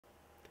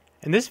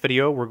In this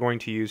video, we're going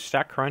to use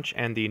StatCrunch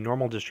and the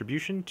normal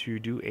distribution to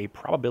do a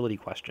probability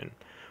question.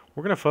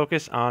 We're going to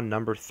focus on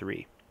number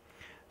 3.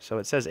 So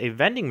it says a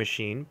vending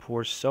machine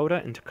pours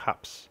soda into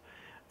cups.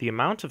 The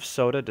amount of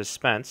soda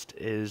dispensed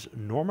is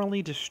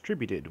normally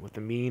distributed with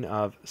a mean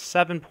of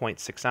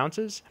 7.6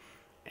 ounces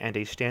and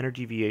a standard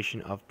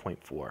deviation of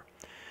 0.4.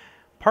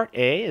 Part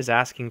A is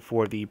asking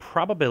for the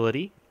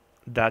probability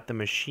that the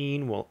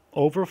machine will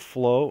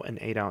overflow an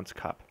 8-ounce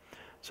cup.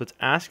 So it's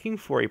asking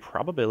for a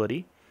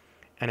probability,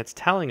 and it's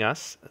telling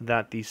us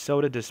that the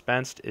soda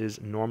dispensed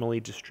is normally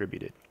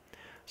distributed.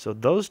 So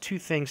those two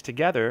things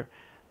together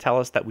tell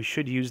us that we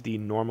should use the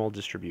normal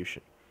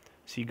distribution.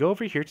 So you go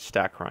over here to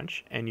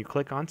StatCrunch and you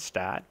click on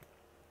Stat,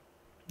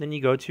 then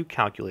you go to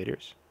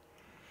Calculators,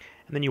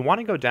 and then you want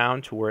to go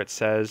down to where it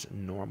says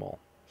Normal.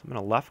 So I'm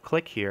going to left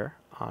click here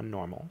on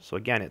Normal. So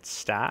again, it's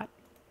Stat,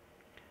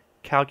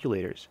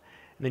 Calculators,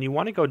 and then you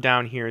want to go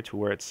down here to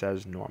where it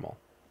says Normal.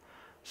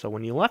 So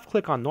when you left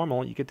click on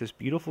Normal, you get this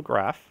beautiful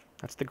graph.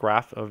 That's the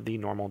graph of the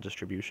normal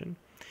distribution.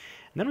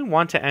 And then we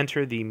want to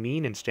enter the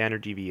mean and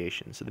standard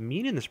deviation. So the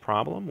mean in this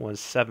problem was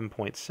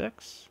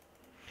 7.6,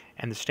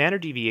 and the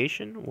standard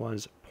deviation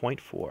was 0.4.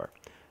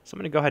 So I'm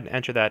going to go ahead and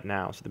enter that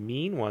now. So the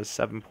mean was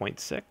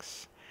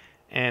 7.6,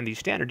 and the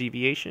standard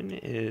deviation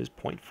is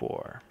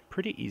 0.4.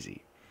 Pretty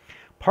easy.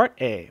 Part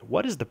A,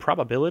 what is the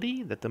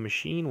probability that the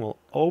machine will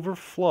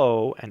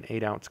overflow an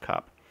 8-ounce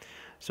cup?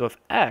 So if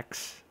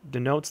X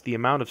denotes the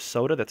amount of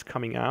soda that's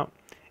coming out,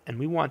 and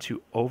we want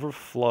to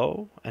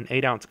overflow an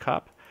 8-ounce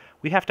cup,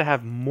 we have to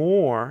have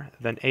more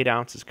than 8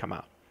 ounces come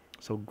out.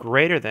 So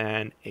greater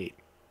than 8.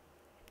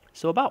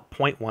 So about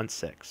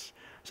 0.16.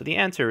 So the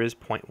answer is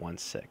 0.16.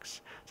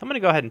 So I'm going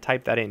to go ahead and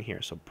type that in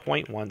here. So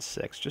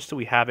 0.16, just so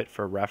we have it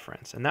for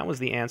reference. And that was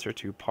the answer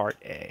to part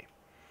A.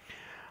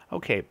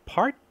 Okay,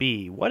 part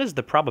B. What is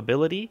the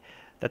probability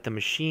that the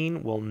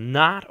machine will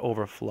not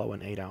overflow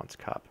an 8-ounce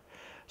cup?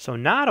 So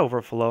not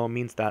overflow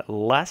means that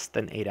less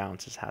than 8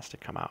 ounces has to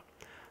come out.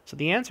 So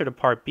the answer to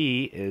part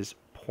B is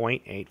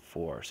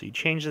 0.84. So you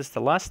change this to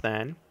less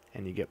than,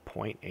 and you get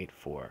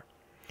 0.84.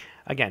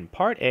 Again,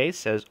 part A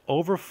says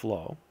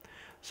overflow.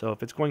 So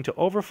if it's going to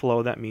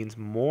overflow, that means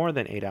more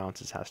than 8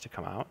 ounces has to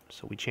come out.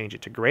 So we change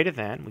it to greater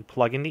than, we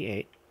plug in the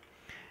 8,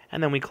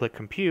 and then we click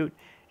compute,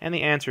 and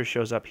the answer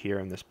shows up here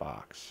in this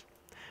box.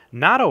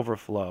 Not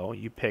overflow,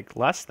 you pick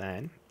less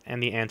than,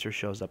 and the answer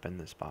shows up in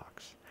this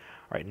box.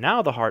 All right,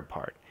 now the hard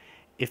part.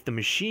 If the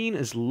machine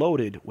is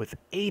loaded with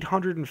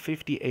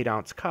 850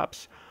 8-ounce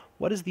cups,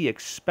 what is the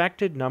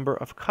expected number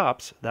of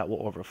cups that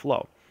will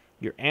overflow?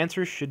 Your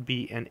answer should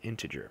be an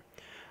integer.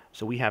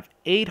 So we have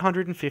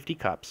 850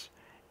 cups,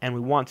 and we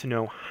want to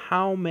know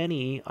how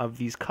many of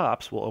these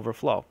cups will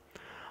overflow.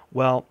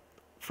 Well,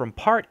 from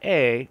part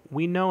A,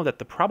 we know that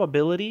the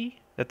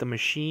probability that the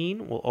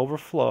machine will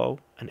overflow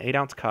an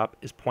 8-ounce cup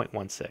is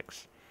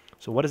 0.16.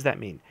 So what does that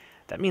mean?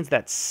 That means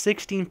that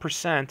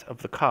 16%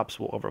 of the cups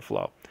will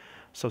overflow.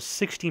 So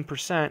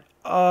 16%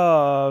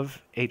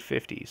 of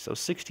 850. So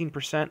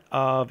 16%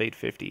 of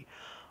 850.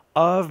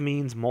 Of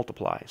means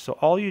multiply. So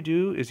all you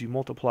do is you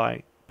multiply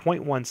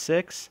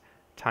 0.16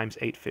 times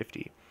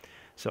 850.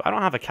 So I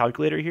don't have a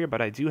calculator here,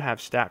 but I do have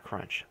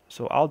StatCrunch.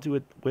 So I'll do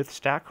it with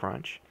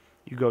StatCrunch.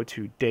 You go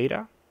to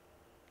Data,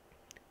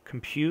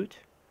 Compute,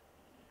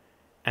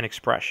 and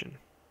Expression.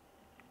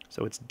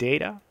 So it's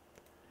Data,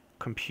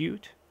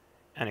 Compute,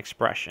 and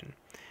Expression.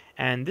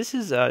 And this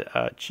is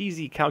a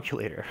cheesy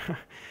calculator.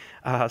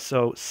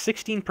 So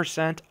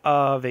 16%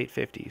 of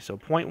 850, so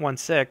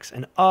 0.16,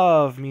 and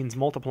of means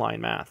multiply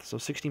in math, so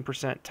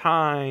 16%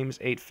 times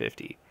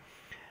 850.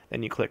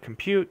 Then you click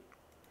compute,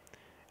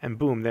 and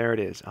boom, there it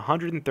is,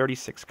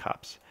 136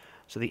 cups.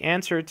 So the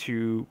answer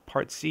to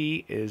part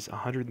C is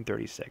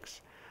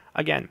 136.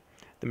 Again,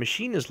 the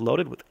machine is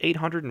loaded with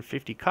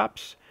 850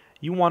 cups.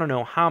 You want to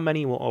know how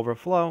many will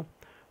overflow.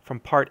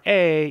 From part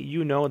A,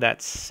 you know that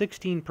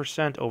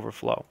 16%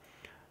 overflow.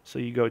 So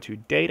you go to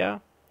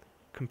Data,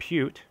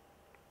 Compute,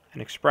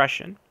 and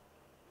Expression,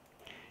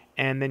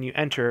 and then you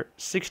enter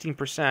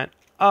 16%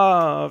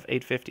 of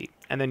 850,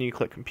 and then you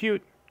click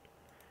Compute,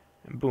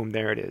 and boom,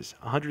 there it is.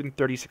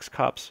 136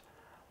 cups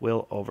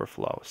will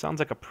overflow. Sounds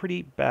like a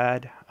pretty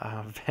bad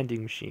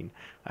vending machine.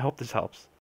 I hope this helps.